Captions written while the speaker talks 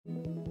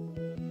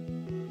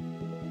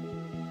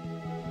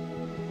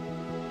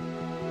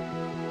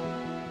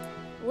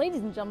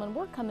Ladies and gentlemen,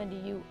 we're coming to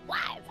you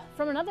live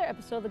from another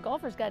episode of the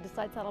Golfer's Guide to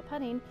Side Saddle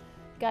Putting.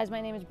 Guys,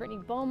 my name is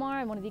Bomar.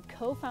 I'm one of the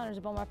co-founders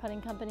of Bomar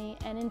Putting Company,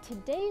 and in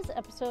today's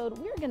episode,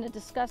 we're going to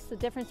discuss the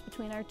difference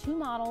between our two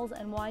models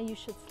and why you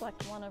should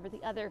select one over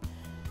the other.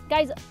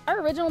 Guys,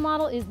 our original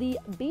model is the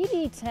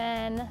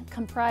BB10,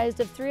 comprised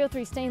of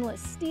 303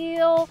 stainless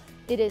steel.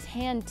 It is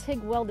hand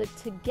TIG welded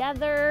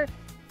together.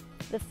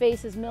 The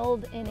face is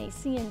milled in a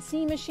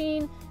CNC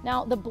machine.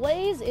 Now, the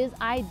blaze is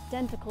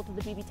identical to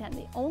the BB10.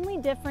 The only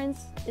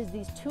difference is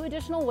these two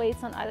additional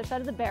weights on either side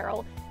of the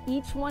barrel,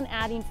 each one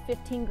adding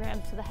 15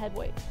 grams to the head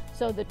weight.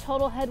 So the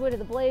total head weight of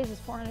the blaze is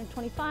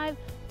 425,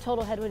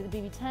 total head weight of the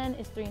BB10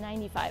 is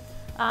 395.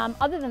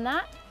 Other than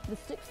that, the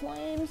stick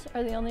flames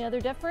are the only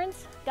other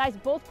difference. Guys,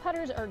 both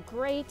putters are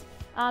great.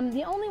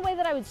 The only way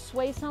that I would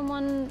sway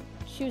someone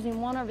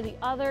choosing one over the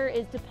other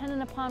is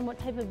dependent upon what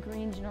type of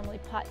greens you normally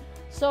putt.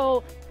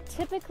 So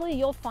typically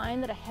you'll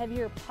find that a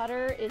heavier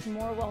putter is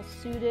more well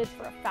suited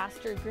for a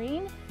faster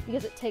green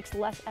because it takes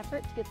less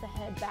effort to get the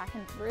head back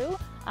and through.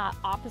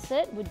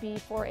 Opposite would be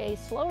for a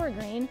slower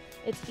green.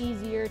 It's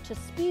easier to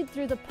speed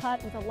through the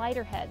putt with a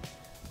lighter head.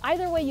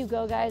 Either way you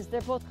go, guys,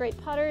 they're both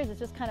great putters. It's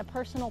just kind of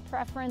personal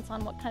preference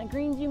on what kind of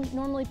greens you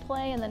normally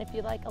play, and then if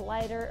you like a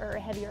lighter or a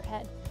heavier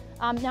head.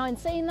 Now, in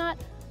saying that,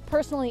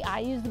 personally, I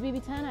use the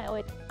BB10. I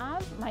always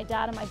have. My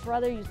dad and my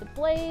brother use the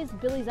Blaze.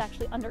 Billy's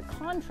actually under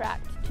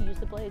contract to use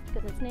the Blaze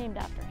because it's named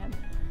after him.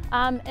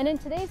 And in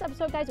today's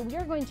episode, guys, we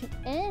are going to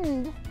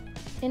end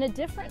in a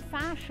different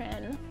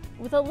fashion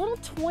with a little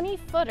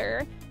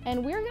 20-footer,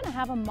 and we're going to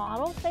have a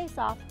model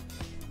face-off.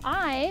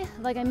 I,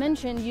 like I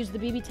mentioned, use the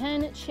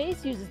BB10.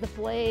 Chase uses the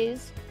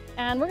Blaze,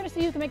 and we're going to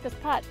see who can make this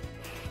putt.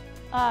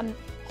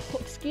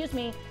 Excuse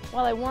me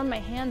while I warm my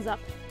hands up.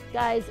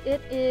 Guys,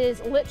 it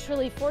is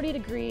literally 40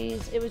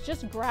 degrees. It was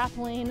just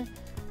grappling.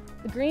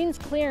 The green's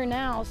clear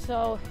now,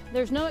 so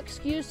there's no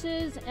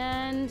excuses,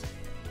 and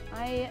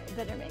I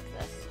better make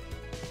this.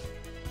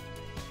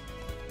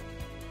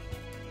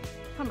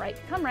 Come right,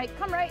 come right,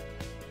 come right.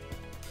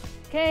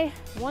 Okay,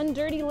 one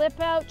dirty lip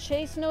out.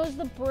 Chase knows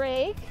the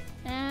break,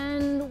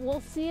 and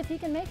we'll see if he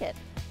can make it.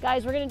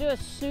 Guys, we're gonna do a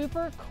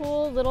super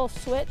cool little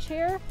switch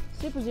here.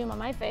 Super zoom on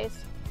my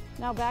face.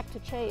 Now back to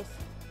Chase.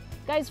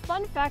 Guys,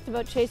 fun fact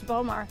about Chase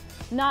Bomar,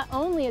 not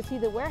only is he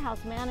the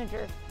warehouse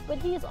manager, but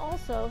he is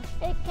also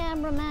a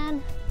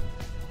cameraman.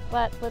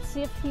 But let's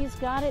see if he's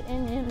got it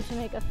in him to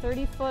make a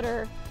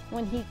 30-footer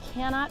when he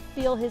cannot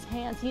feel his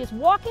hands. He is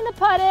walking the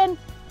putt in.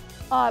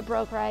 Oh, it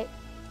broke right.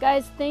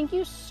 Guys, thank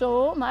you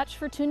so much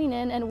for tuning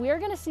in, and we're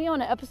gonna see you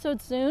on an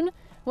episode soon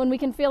when we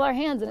can feel our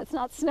hands and it's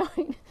not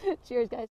snowing. Cheers, guys.